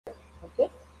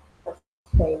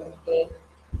So I will take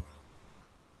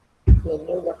a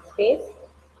new workspace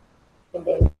in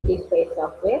the empty space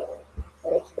software.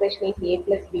 Our expression is A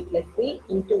plus B plus C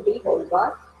into the whole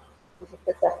bar. This is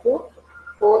the circuit.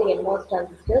 4 NMOS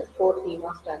transistors, 4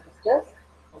 PMOS transistors.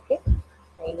 Okay.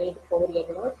 I need 4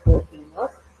 NMOS, 4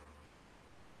 PMOS.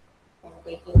 I'm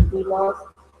taking PMOS.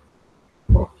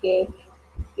 Okay.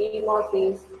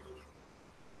 PMOS is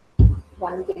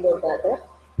one below the other.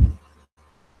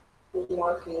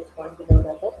 PMOS is one below the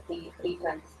other. Three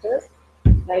transistors.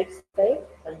 Right side,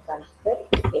 one transistor.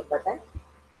 Okay, button.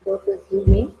 Go to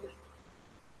zoom in.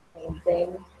 And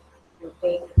then you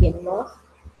take NMOS.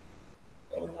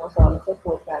 NMOS also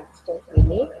 4 transistors we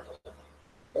need.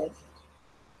 Yes.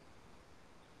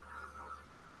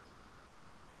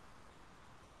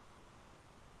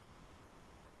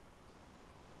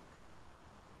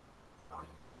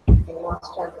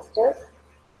 NMOS transistors,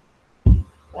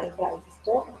 one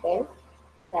transistor, then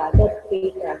the other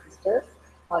 3 transistors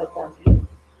horizontally,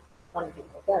 one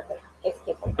below the other.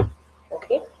 Escape button.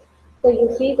 Okay. So you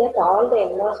see that all the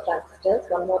NMOS transistors,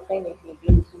 one more time if you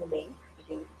do zoom in, it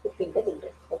will fit in the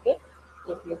window. Okay.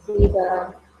 If you see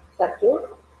the circuit,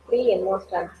 3 NMOS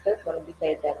transistors, one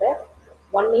beside the other,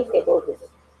 one is above this,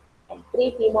 and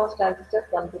 3 PMOS transistors,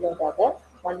 one below the other,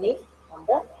 one is on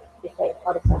the beside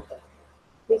horizontal.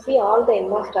 You see all the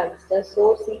NMOS transistors,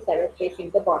 source is facing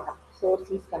the bottom. Source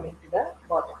is coming to the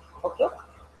bottom. Okay.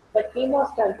 But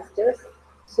PMOS transistors,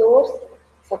 source,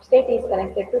 substrate is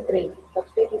connected to drain.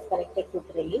 Substrate is connected to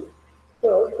drain.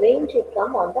 So drain should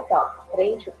come on the top.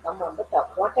 Drain should come on the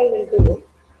top. What I will do,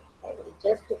 I will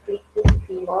just click this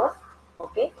PMOS.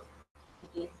 Okay.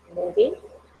 It is moving.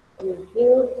 You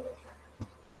give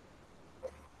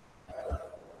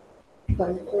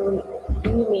control E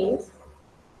means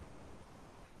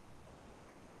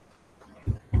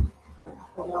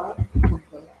control.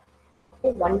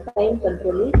 Okay, one time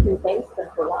control E, 2 times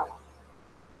control R.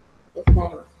 This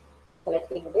time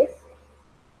selecting this.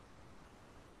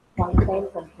 One time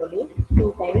control E,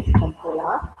 2 times control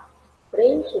R.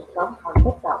 Brain should come on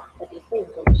the top. That is the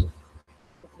information.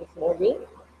 It is moving.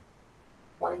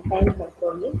 One time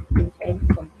control E, 2 times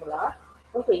control R.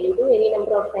 Okay, you do any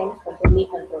number of times control E,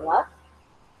 control R.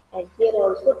 And here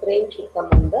also brain should come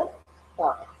on the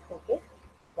top. Okay.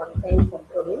 One time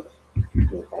control E,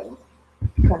 2 times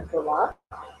control R.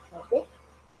 Okay.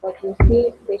 But you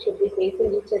see they should be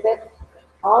facing each other.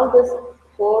 All these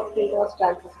 4 PMOS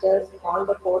transistors, all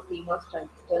the 4 PMOS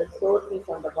transistors, source is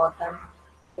on the bottom,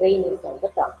 drain is on the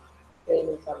top. Drain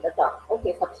is on the top.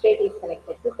 Okay, substrate is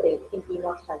connected to drain. In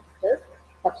PMOS transistors,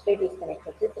 substrate is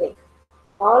connected to drain.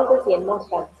 All these NMOS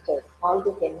transistors,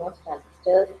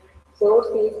 source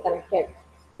is connected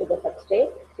to the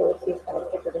substrate, source is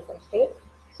connected to the substrate,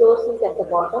 source is at the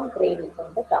bottom, drain is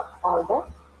on the top. All the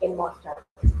NMOS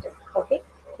transistors. Okay.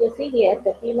 You see here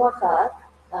the PMOS are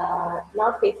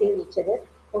not facing each other.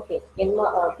 Okay,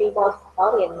 PMOS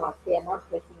or NMOS, they are not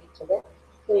facing each other.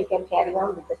 So you can carry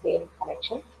on with the same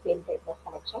connection, same type of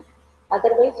connection.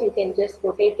 Otherwise, you can just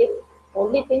rotate it.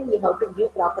 Only thing you have to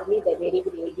give properly the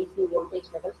variable ADC voltage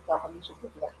levels properly should be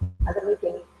given. Otherwise,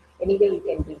 anyway you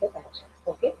can give the connection.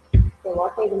 Okay. So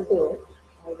what I will do,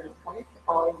 I will connect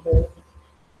all the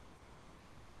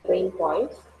drain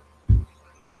points.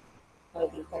 I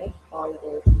will connect all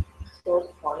the source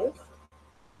points.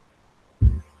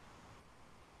 And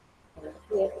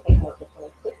here I have to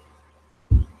connect it.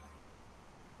 I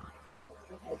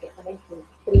have to connect with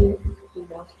 3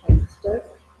 PMOS transistors.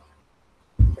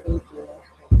 3 PMOS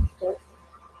transistors.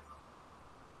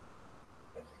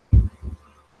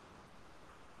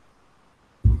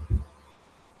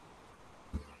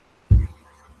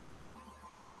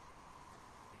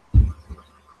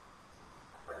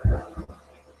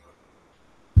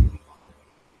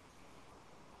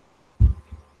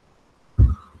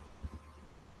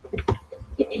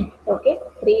 Okay,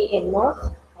 3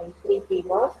 NMOS and 3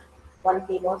 PMOS, 1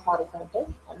 PMOS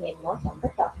horizontal and NMOS on the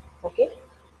top. Okay,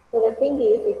 so the thing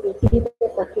is, if you see the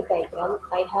circuit diagram,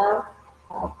 I have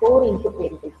 4 input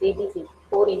variables, ABC,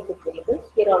 4 input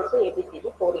variables. Here also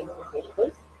ABCD, 4 input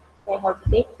variables. I have to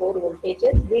take 4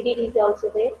 voltages. VDD is also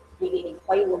there. VDD,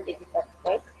 5 voltages are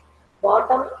required.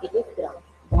 Bottom it is ground.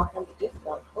 Bottom it is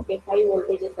ground. Okay, 5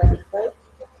 voltages are required.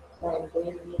 So I am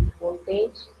going with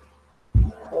voltage.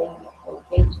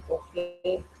 Voltage,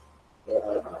 okay. Here I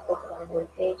will put one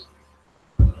voltage.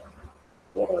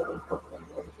 Here I will put one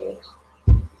voltage.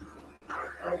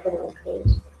 Another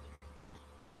voltage.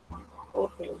 4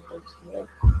 voltage here.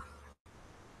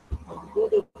 And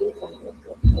VDD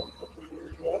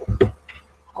here.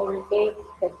 I will take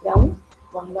the ground,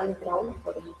 one ground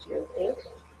for each voltage.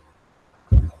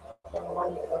 Then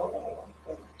one ground and one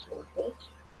for each voltage.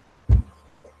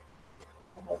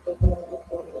 taken only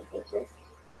 4 voltages.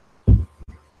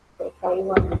 So 5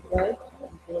 are required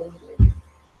and then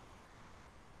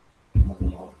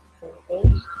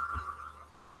voltage.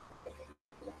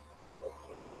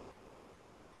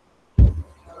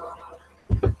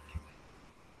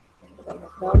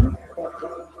 From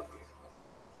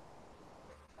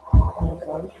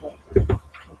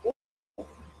okay.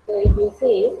 So if you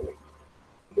see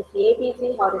this ABC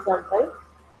horizontal,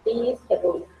 D is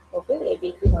above it. Okay,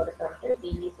 ABC horizontal, D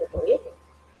is above it.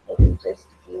 I will just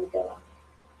give the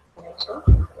connection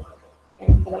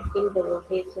and connecting the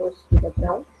voltage source to the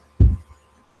ground.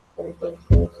 Voltage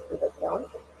source to the ground.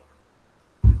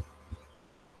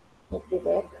 Okay,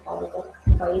 there all the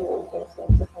 5 voltage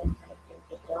sources are connected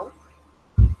to ground.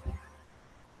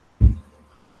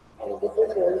 And this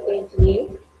is voltage A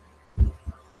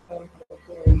and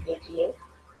voltage A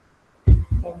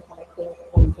and connecting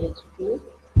voltage B.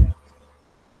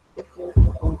 This is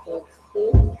voltage C.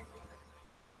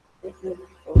 This is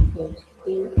voltage D.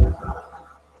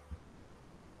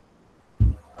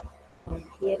 And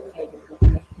here I will be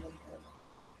connecting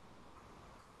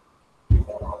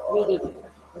VDD.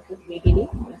 This is VDD.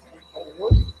 This is 5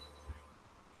 volts.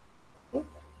 Okay.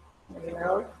 And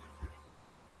now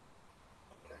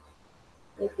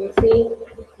if you see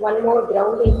one more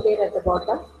ground is there at the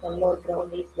bottom, one more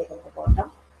ground is there at the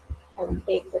bottom. I will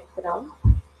take the ground,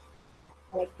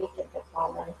 connect it at the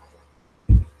common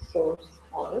source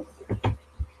points,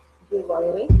 do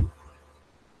wiring,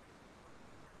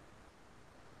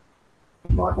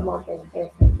 bottom of the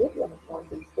entire circuit, one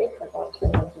ground is there, but also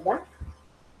onto that.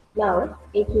 Now,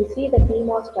 if you see the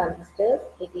PMOS transistors,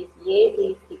 it is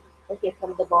ABC. Okay,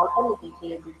 from the bottom it is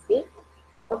ABC.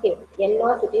 Okay,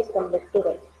 NMOS it is from left to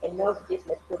right. NMOS it is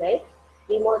left to right.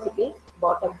 PMOS it is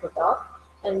bottom to top.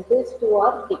 And these two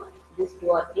are D. These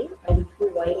two are D. I will do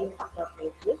wiring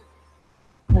appropriately.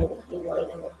 I will do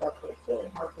wiring appropriately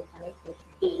and how to connect this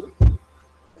D.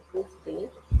 This is D.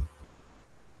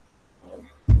 And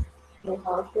you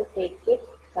have to take it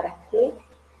correctly.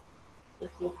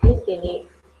 If you click any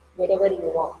wherever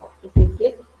you want. If you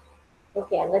click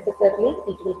okay unnecessarily,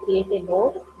 it will create a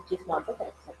node which is not the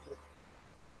correct circuit.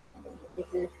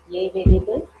 This is A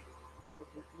variable. This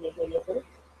is A variable.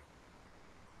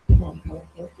 And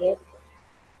connecting here.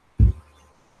 And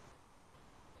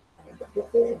this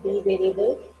is B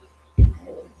variable.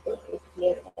 And this is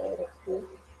here directly.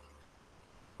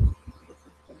 This is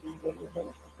the B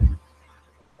variable.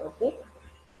 Okay.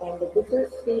 And this is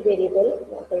C variable.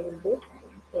 What I will do, I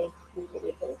will take C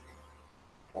variable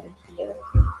from here.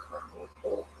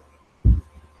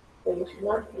 So you should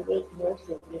not create nodes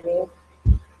everywhere.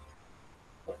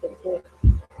 Okay, so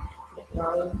the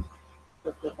drawing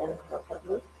should be done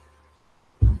properly.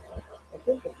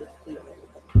 Okay, this is C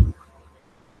variable.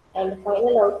 And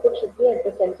final output should be at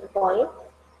the center point.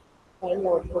 Final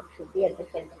output should be at the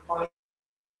center point.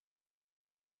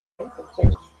 The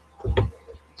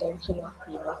junction of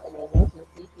PMOS and NMOS. You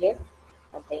see here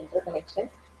at the interconnection.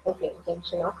 Okay,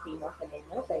 junction of PMOS and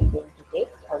NMOS I am going to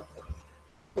take output.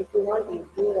 If you want, you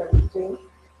do run stream,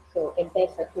 so entire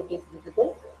circuit is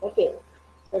visible. Okay,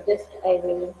 so just I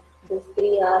will, these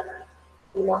three are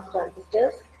PMOS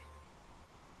transistors.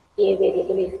 A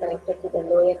variable is connected to the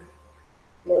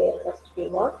lower first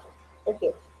PMOS.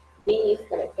 Okay, B is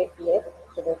connected here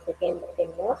to the second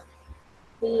NMOS.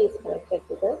 C is connected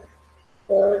to the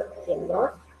third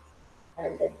NMOS.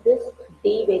 And this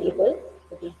D variable,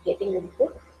 it is getting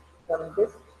input from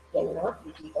this NMOS,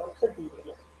 which is also D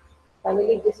variable.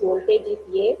 Finally, this voltage is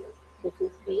A, this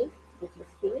is B, this is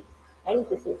C, and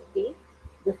this is B.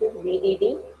 This is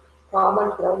VDD,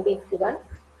 common ground is given,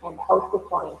 and output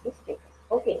point is taken.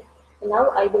 Okay, so now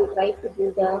I will try to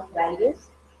do the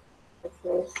values. This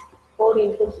is 4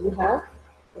 inputs we have.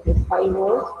 This is 5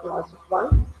 volts, logic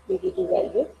 1, VDD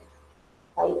value.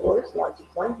 5 volts, logic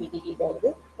 1, VDD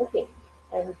value. Okay,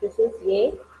 and this is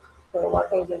A. So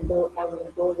what I will do, I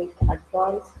will go with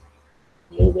advanced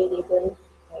A variable.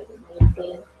 I will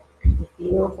maintain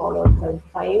 0 followed by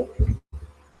 5.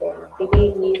 Then delay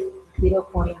is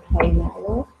 0.5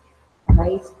 nano.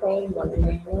 Rise time 1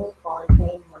 nano. Fall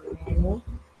time 1 nano.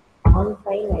 On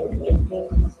time I will maintain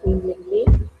 16 milli.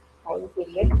 Time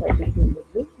period 32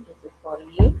 milli. This is for A.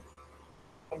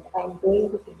 And I am going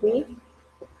to be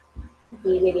B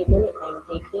variable. I am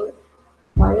taking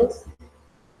minus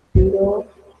 0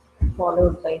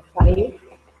 followed by 5.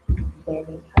 Then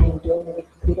I am doing with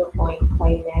 0.5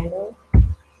 nano.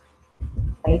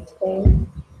 Right time,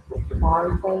 all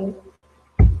time,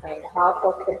 and half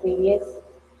of the previous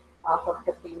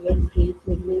 8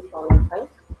 milli followed by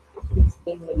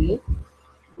 16 milli.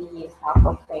 B is half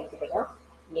of the integer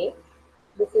A.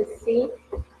 This is C.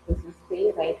 This is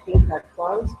C. Right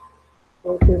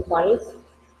two pulse,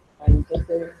 and this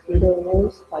is 0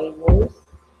 volts, 5 volts,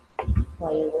 5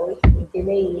 volts.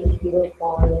 Delay is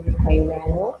 0.5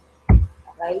 nano.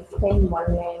 Write time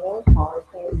 1 nano, call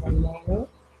time 1 nano,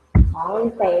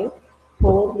 on time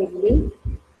 4 milli,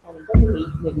 and then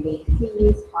 8 milli. C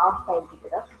is half time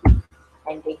period of T.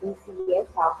 I'm taking C as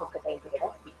half of the time period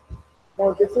of T.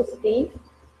 Now this is T.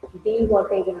 D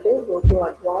what I will do, go to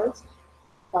advanced,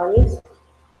 pulse,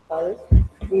 pulse,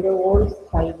 0 volts,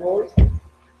 5 volts,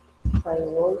 5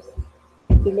 volts,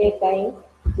 delay time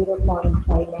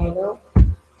 0.5 nano,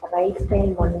 write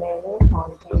time 1 nano,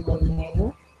 on time 1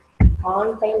 nano.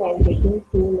 On time I am taking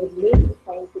 2 milli,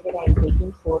 time period I am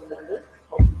taking 4 milli.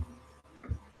 Okay.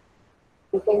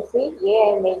 You can see A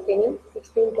I am maintaining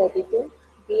 1632,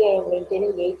 B I am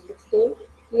maintaining 816,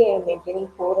 C I am maintaining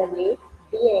 4 and 8,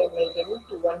 D I am maintaining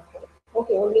 2 and 4.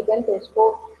 Okay, only then there's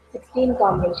 16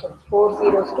 combinations, 4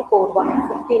 zeros to 4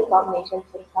 1, 16 combinations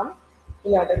will come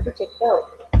in order to check the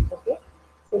output. Okay,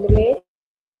 simulate.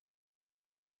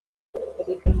 It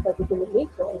is 32 milli,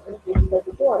 so I will use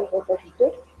 32 or go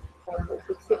 32 and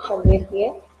fix it somewhere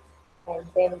here, and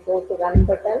then go to run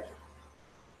button,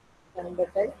 run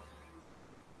button.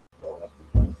 So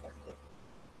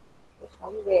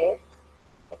somewhere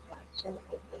the fraction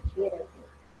I think here and here,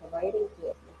 dividing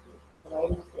here,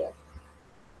 dividing here.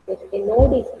 If a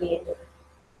node is created,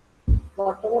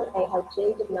 whatever I have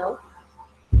changed now,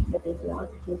 that is not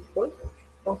useful.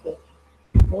 Okay.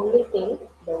 Only thing,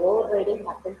 the overriding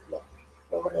happens here.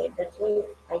 Override. That's why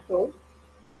I told.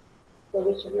 So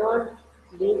we should not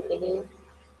leave any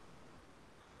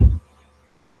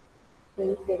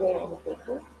things the way I am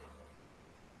taking.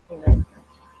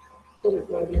 Still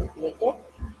node is created.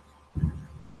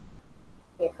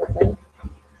 Okay, but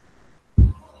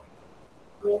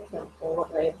here some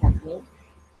override happening,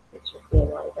 which should be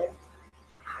avoided.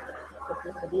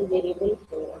 This is the variable,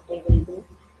 so what I will do,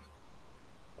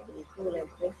 I will do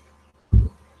like this.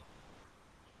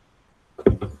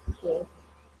 Okay.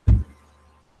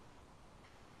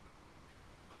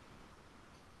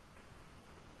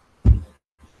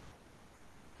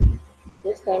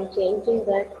 Just I am changing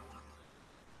that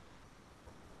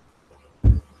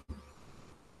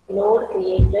node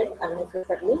created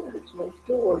unnecessarily, which means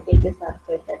two voltages are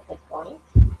set at that point.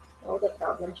 Now the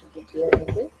problem should be clear in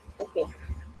this. Okay.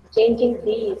 Changing D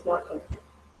is not helpful.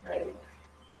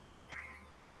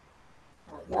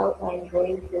 Now I am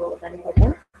going to run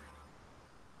button.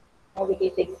 Now it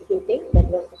is executing. That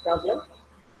was the problem.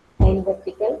 And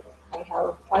vertical, I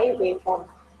have 5 waveforms.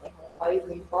 I have 5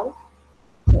 waveforms.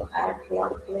 So add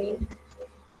plot plane,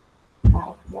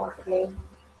 add plot plane,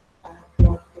 add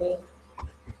plot plane,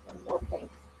 one more time.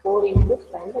 4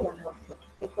 inputs and 1 output.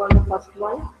 Click on the first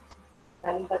one,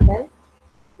 run button.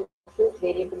 This is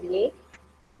variable A.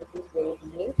 This is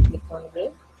variable A. Click on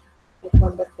A. Click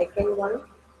on the second one,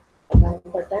 run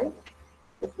button.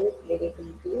 This is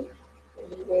variable B.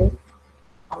 Anywhere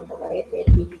on the wire where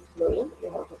B is flowing,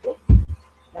 you have to click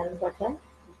run button.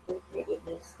 This is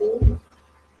variable C.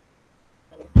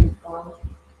 And click on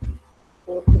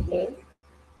fourth plane,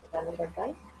 run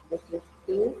button. This is T.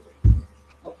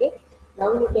 Okay.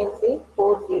 Now you can see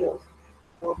 4 zeros.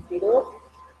 4 zeros,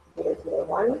 0 0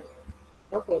 1.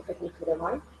 Okay, that is 0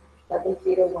 1.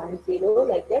 0 1 0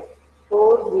 like that.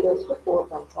 4 zeros to 4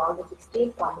 1s. All the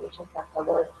 16 combinations are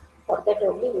covered. For that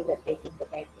only we were taking the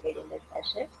time period in that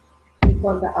fashion. Click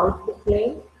on the output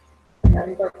plane,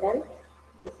 run button.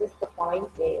 This is the point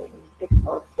where we get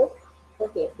output.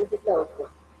 Okay, this is the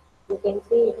output. You can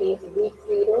see it is weak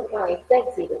 0, no,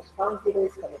 exact 0. Strong 0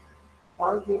 is coming.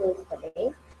 Strong 0 is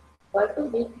coming. But to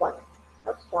weak 1,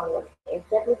 not strong 1.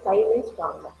 Exactly 5 is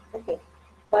strong 1. Okay.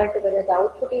 But whether the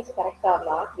output is correct or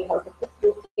not, we have to put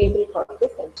truth table for the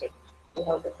cell check. We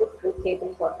have to put truth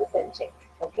table for the cell check.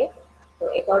 Okay. So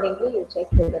accordingly, you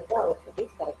check whether the output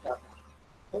is correct or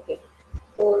not. Okay.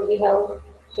 So we have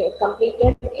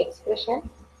completed expression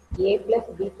A plus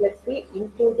B plus C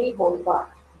into the whole bar.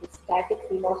 The static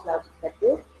CMOS logic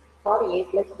circuit for A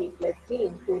plus B plus C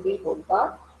into the whole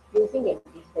bar using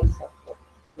A+B+C.